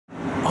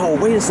Oh,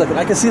 wait a second.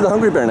 I can see the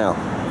Hungry Bear now.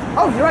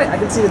 Oh, you're right. I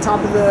can see the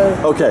top of the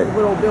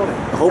little building.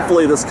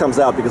 Hopefully this comes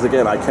out because,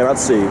 again, I cannot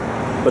see.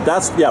 But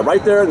that's, yeah,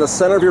 right there in the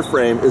center of your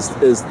frame is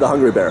the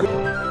Hungry Bear.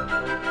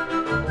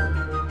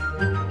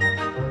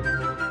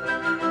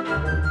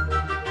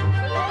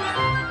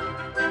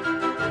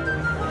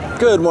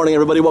 Good morning,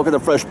 everybody. Welcome to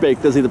Fresh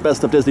Baked Disney, the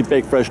best of Disney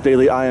Baked Fresh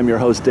Daily. I am your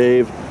host,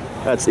 Dave.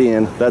 That's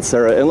Ian. That's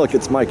Sarah. And look,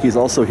 it's Mike. He's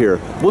also here.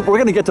 We're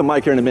going to get to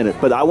Mike here in a minute,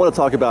 but I want to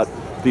talk about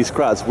these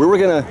crowds. We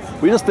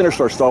just finished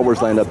our Star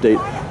Wars Land update,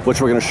 which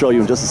we're going to show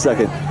you in just a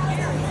second.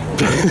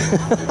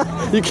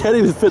 You can't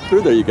even fit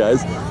through there, you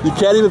guys. You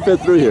can't even fit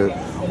through here.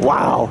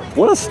 Wow,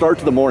 what a start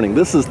to the morning.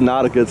 This is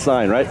not a good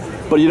sign, right?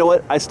 But you know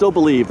what? I still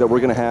believe that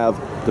we're going to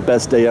have the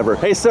best day ever.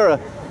 Hey, Sarah,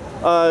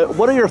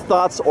 what are your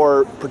thoughts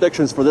or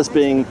predictions for this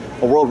being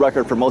a world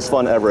record for most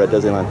fun ever at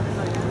Disneyland?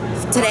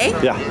 Today?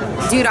 Yeah.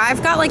 Dude,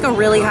 I've got like a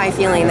really high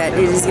feeling that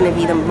it is going to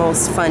be the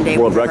most fun day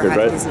world we've record,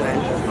 ever had right?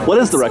 at Disneyland. What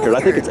is the record? So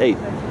I think it's 8.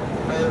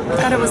 I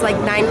thought it was like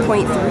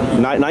 9.3.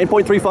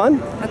 9.3 fun?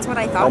 That's what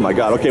I thought. Oh my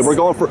God. Okay, we're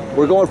going for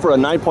a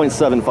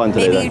 9.7 fun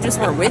today. Maybe then. you just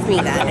weren't with me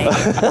that day.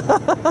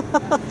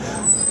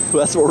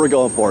 That's what we're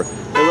going for.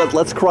 Hey,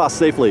 let's cross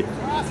safely.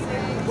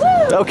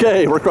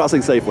 Okay, we're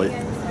crossing safely.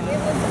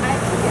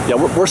 Yeah,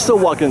 we're still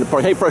walking in the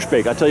park. Hey, Fresh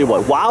Bake, I tell you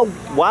what,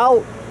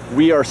 while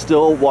we are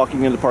still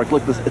walking in the park,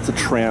 look, it's a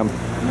tram.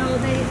 No,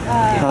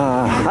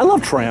 I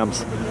love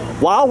trams.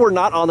 While we're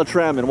not on the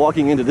tram and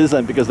walking into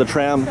Disneyland because the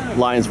tram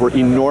lines were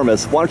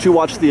enormous, why don't you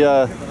watch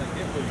the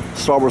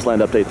Star Wars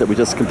Land update that we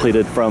just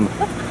completed from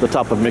the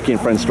top of Mickey and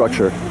Friends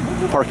structure,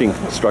 parking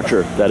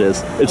structure, that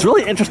is. It's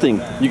really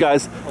interesting, you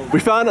guys.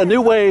 We found a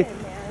new way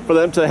for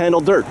them to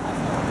handle dirt.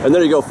 And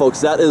there you go,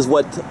 folks. That is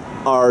what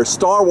our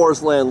Star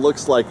Wars Land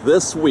looks like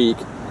this week.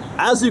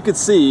 As you can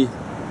see,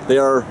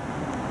 they're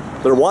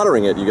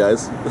watering it, you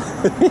guys.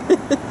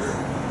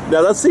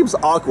 Now that seems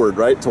awkward,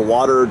 right, to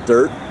water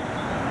dirt?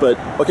 But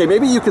okay,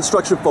 maybe you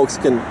construction folks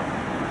can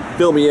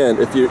fill me in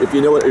if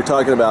you know what you're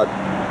talking about.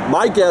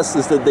 My guess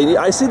is that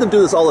I see them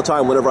do this all the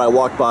time whenever I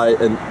walk by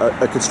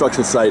a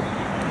construction site.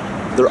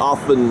 They're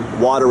often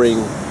watering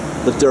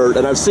the dirt,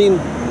 and I've seen,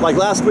 like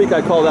last week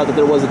I called out that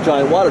there was a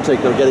giant water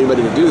tank. They're getting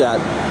ready to do that.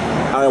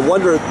 And I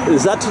wonder,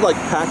 is that to like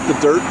pack the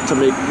dirt to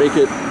make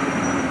it,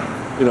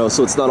 you know,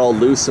 so it's not all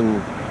loose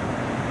and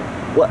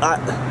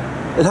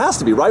it has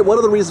to be, right? What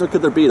other reason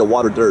could there be to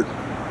water dirt?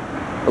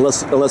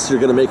 Unless you're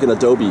going to make an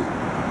adobe.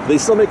 Do they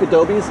still make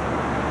adobes?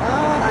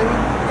 I mean,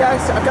 yeah,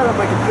 I've got it on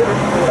my computer.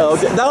 Oh,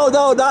 okay. No,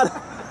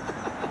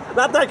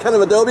 not that kind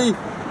of adobe.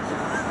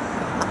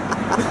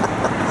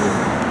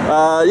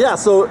 Yeah,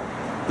 so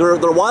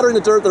they're watering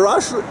the dirt. They're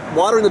actually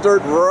watering the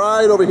dirt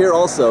right over here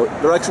also.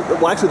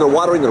 They're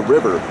watering the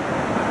river,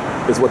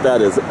 is what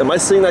that is. Am I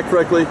seeing that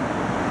correctly?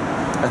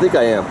 I think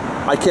I am.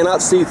 I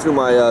cannot see through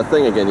my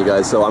thing again, you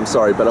guys, so I'm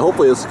sorry, but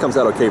hopefully this comes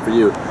out okay for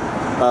you.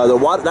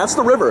 That's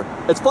the river.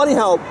 It's funny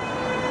how,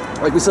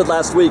 like we said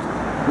last week,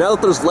 now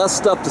that there's less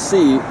stuff to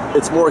see,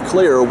 it's more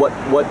clear what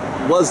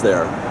was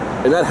there,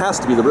 and that has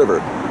to be the river.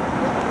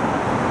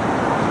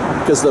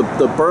 Because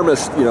the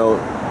bermish, you know,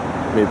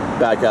 let me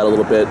back out a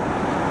little bit,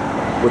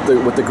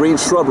 with the green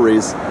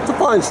shrubberies, it's a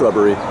fine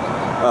shrubbery,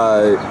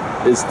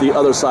 is the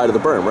other side of the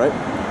berm, right?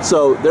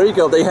 So there you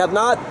go. They have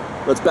not,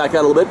 let's back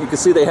out a little bit, you can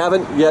see they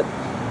haven't yet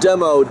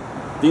demoed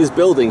these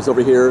buildings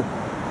over here.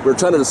 We're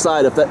trying to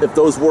decide if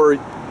those were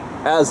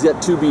as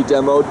yet to be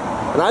demoed,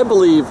 and I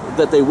believe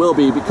that they will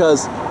be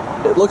because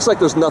it looks like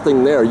there's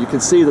nothing there. You can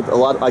see that a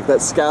lot, like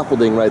that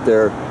scaffolding right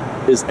there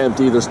is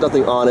empty. There's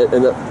nothing on it,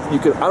 and I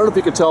don't know if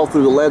you can tell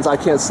through the lens. I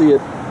can't see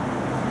it,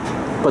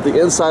 but the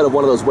inside of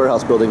one of those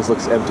warehouse buildings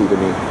looks empty to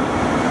me.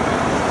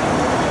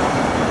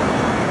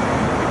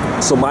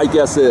 So my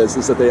guess is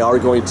that they are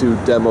going to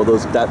demo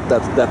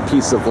that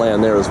piece of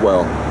land there as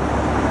well.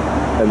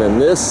 And then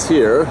this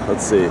here,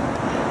 let's see,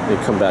 let me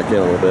come back in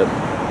a little bit.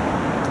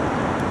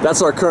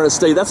 That's our current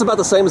state. That's about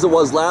the same as it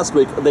was last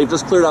week. They've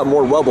just cleared out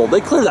more rubble.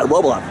 They cleared that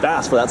rubble out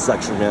fast for that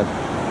section, man.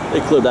 They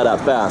cleared that out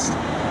fast.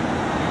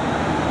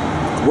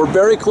 We're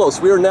very close.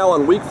 We are now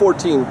on week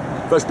 14,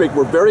 Fresh Bake.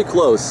 We're very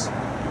close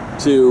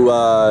to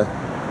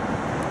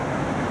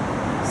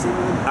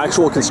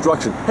actual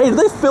construction. Hey, did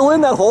they fill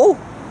in that hole?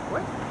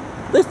 What?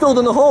 They filled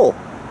in the hole.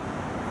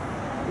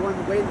 You want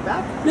the way in the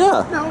back?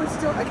 Yeah. No, it's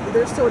still,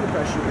 there's still a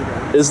depression in the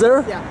ground. Is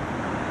there? Yeah.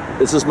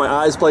 It's just my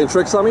eyes playing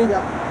tricks on me?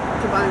 Yeah.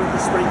 Combined with the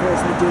sprinklers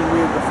and doing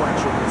weird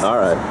reflections. All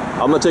right.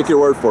 I'm going to take your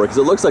word for it because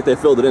it looks like they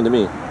filled it into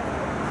me. No,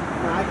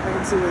 I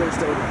can see where there's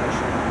still a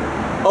depression.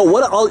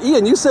 Oh,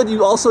 Ian, you said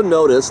you also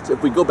noticed,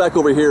 if we go back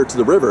over here to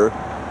the river,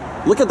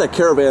 look at that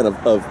caravan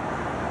of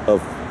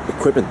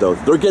equipment, though.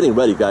 They're getting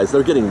ready, guys.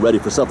 They're getting ready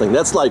for something.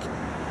 That's like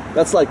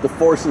the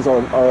forces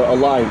are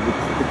aligned.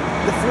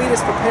 The fleet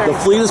is prepared. The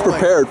fleet is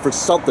prepared for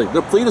something.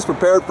 The fleet is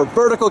prepared for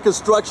vertical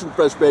construction,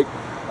 Fresh Bake.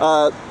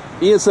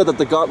 Ian said that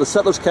the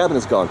settler's cabin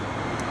is gone.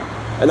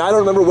 And I don't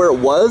remember where it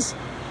was,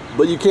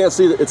 but you can't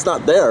see that it's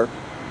not there,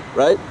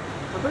 right?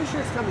 I'm pretty sure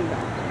it's coming back.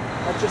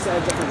 That's just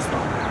at a different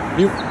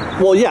spot.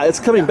 Well, yeah, it's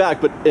coming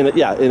back, but in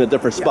a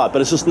different spot.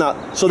 But it's just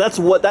not. So that's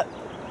what that.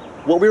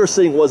 what we were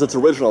seeing was its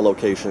original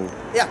location.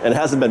 Yeah. And it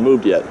hasn't been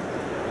moved yet.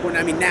 Well,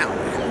 I mean, now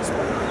it is.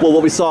 Well,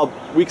 what we saw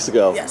weeks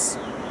ago Yes.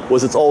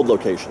 was its old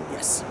location.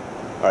 Yes.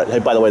 All right. Hey,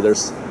 by the way,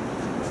 there's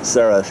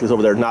Sarah. She's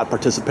over there not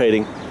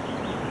participating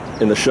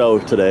in the show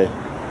today.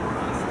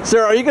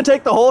 Sarah, are you going to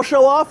take the whole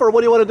show off, or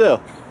what do you want to do?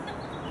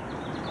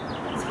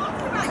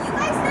 Talking about, you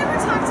guys never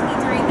talk to me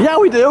during the Yeah,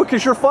 we do,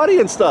 because you're funny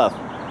and stuff. I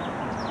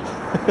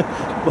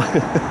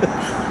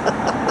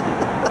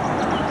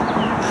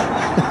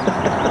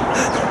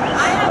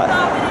have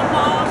not been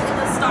involved in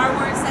the Star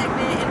Wars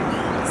segment in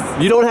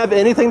weeks. You don't have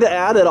anything to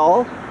add at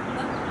all?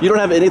 You don't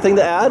have anything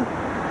to add?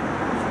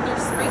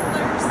 There's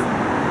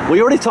sprinklers.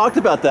 We already talked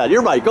about that.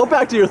 You're right. Go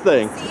back to your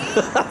thing. See?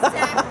 Exactly.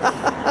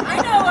 I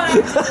know what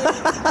I'm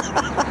doing.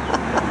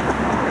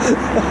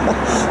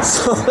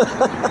 So,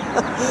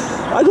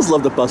 I just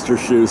love to bust her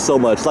shoes so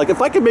much. Like,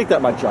 if I could make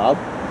that my job.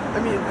 I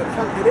mean,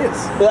 it is.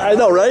 I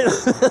know, right?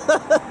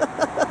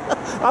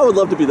 I would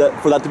love to be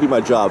that, for that to be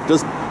my job.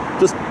 Just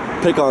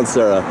pick on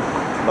Sarah.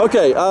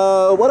 Okay,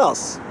 what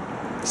else?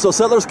 So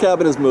Settler's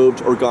Cabin is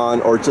moved or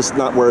gone or just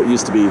not where it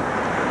used to be.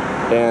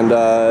 And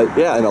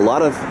yeah, and a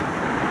lot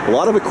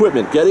of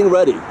equipment getting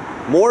ready.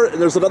 More,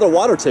 and there's another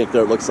water tank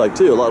there, it looks like,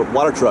 too. A lot of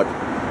water truck.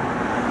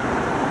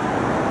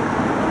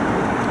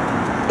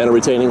 And a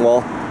retaining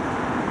wall.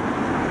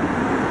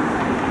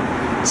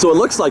 So it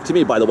looks like to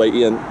me, by the way,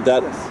 Ian,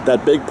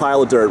 that big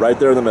pile of dirt right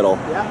there in the middle.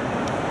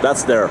 Yeah.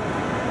 That's there.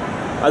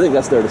 I think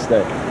that's there to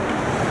stay.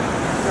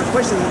 Now, the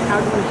question is,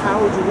 how do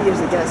we as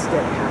the guests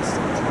get past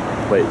it?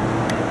 Wait.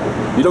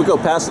 You don't go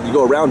past it, you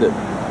go around it.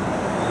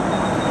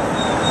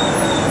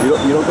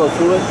 You don't go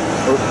through it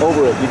or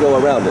over it, you go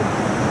around it.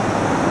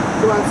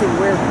 You know what I'm saying?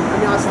 Where? I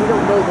mean, honestly, we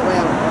don't know the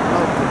layout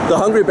of The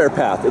Hungry Bear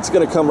path. It's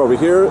going to come over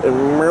here,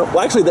 and well,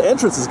 actually, the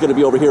entrance is going to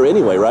be over here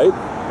anyway, right?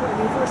 I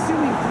mean, if we're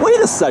assuming. Wait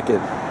a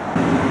second.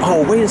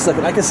 Oh, wait a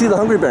second. I can see the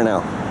Hungry Bear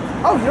now.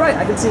 Oh, you're right.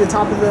 I can see the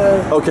top of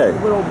the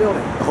little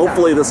building.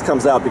 Hopefully this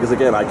comes out because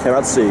again, I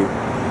cannot see.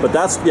 But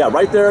that's, yeah,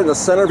 right there in the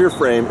center of your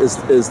frame is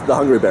the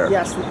Hungry Bear.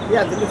 Yes.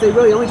 Yeah. If they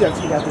really only have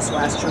to get out this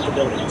last chunk of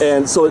buildings.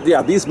 And so,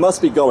 yeah, these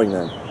must be going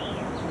then.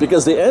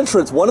 Because the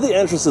entrance, one of the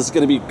entrances is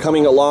going to be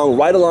coming along,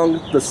 right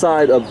along the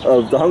side of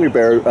the Hungry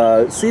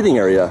Bear seating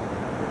area,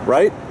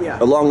 right? Yeah.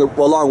 Along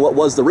what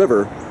was the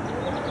river.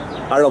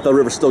 I don't know if the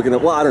river's still going to,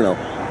 well, I don't know.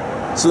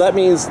 So that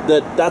means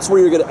that's where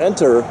you're going to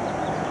enter,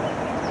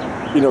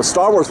 you know,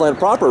 Star Wars Land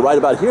proper, right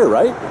about here,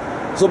 right?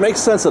 So it makes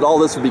sense that all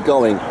this would be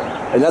going,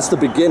 and that's the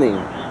beginning.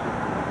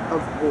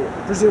 Of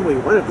presumably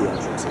one of the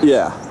entrances.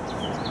 Yeah.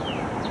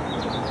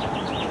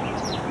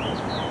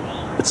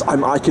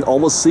 I can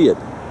almost see it.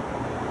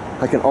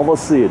 I can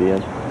almost see it,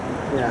 Ian.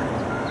 Yeah.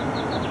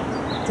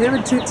 Damn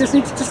it,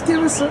 Disney, just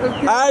give us a...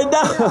 I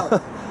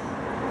know!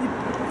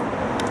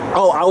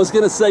 Oh, I was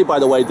going to say, by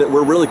the way, that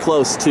we're really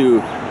close to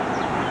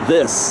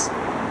this.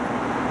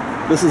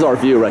 This is our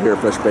view right here at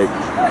Fresh Baked.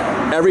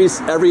 Every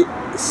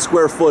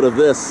square foot of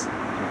this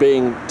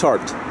being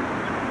tarped.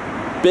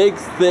 Big,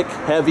 thick,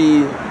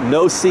 heavy,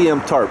 no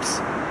CM tarps,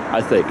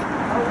 I think.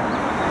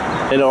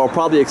 And it'll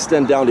probably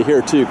extend down to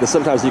here too, because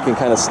sometimes you can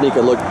kind of sneak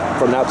a look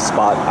from that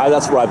spot.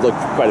 That's where I've looked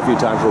quite a few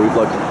times where we've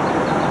looked.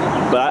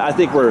 But I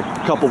think we're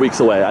a couple weeks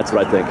away. That's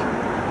what I think.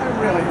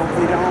 I really hope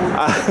we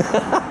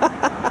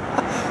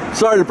don't.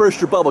 Sorry to burst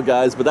your bubble,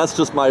 guys, but that's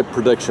just my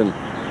prediction.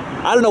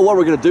 I don't know what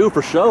we're going to do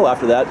for show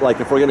after that. Like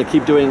if we're going to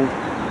keep doing,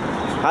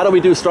 how do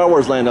we do Star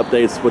Wars Land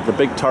updates with the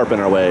big tarp in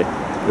our way?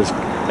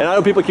 And I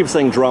know people keep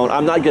saying drone.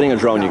 I'm not getting a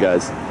drone, you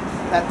guys.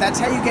 That's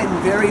how you get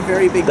in very,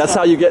 very big trouble. That's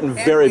how you get in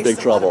very big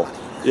trouble.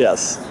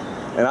 Yes.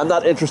 And I'm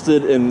not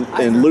interested in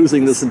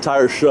losing this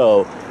entire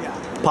show,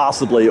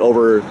 possibly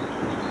over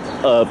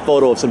a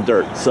photo of some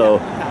dirt. So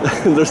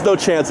there's no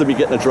chance of me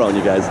getting a drone,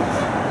 you guys.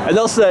 And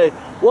they'll say,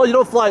 well, you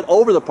don't fly it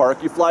over the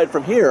park, you fly it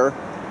from here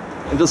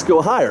and just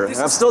go higher. And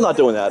I'm still not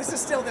doing that. This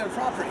is still their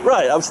property.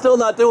 Right, I'm still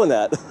not doing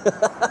that.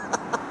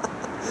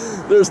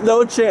 There's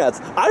no chance.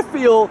 I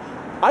feel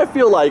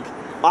like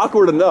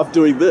awkward enough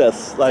doing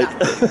this. Like,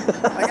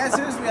 like as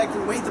soon as we like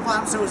wait the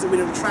bomb so that we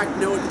don't attract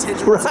no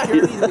attention from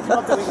security, we come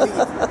up and we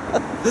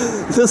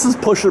leave. This is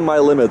pushing my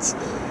limits.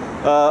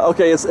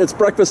 Okay, it's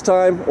breakfast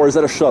time, or is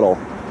that a shuttle?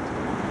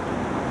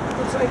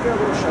 Looks like a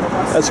little shuttle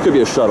bus. That could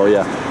be a shuttle,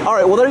 yeah. All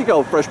right, well there you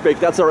go, Fresh Baked.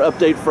 That's our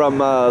update from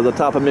the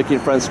top of Mickey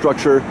and Friends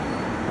structure,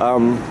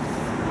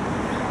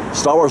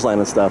 Star Wars Land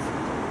and stuff.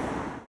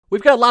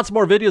 We've got lots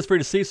more videos for you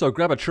to see, so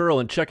grab a churro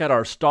and check out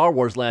our Star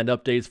Wars Land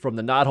updates from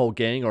the Knothole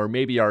Gang, or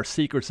maybe our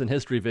Secrets in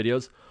History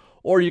videos.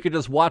 Or you can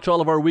just watch all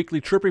of our weekly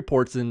trip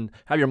reports and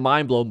have your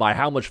mind blown by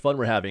how much fun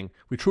we're having.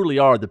 We truly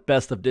are the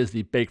best of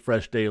Disney Baked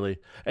Fresh Daily.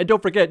 And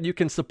don't forget, you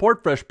can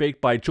support Fresh Baked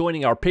by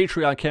joining our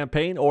Patreon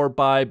campaign or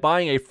by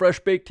buying a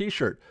Fresh Baked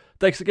t-shirt.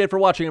 Thanks again for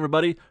watching,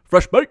 everybody.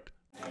 Fresh Baked!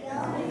 Yay!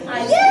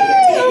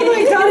 Oh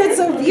my god, it's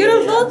so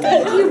beautiful.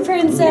 Thank you,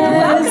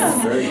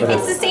 Princess.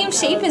 It's the same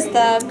shape as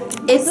the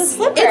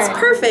slipper. It's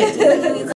perfect.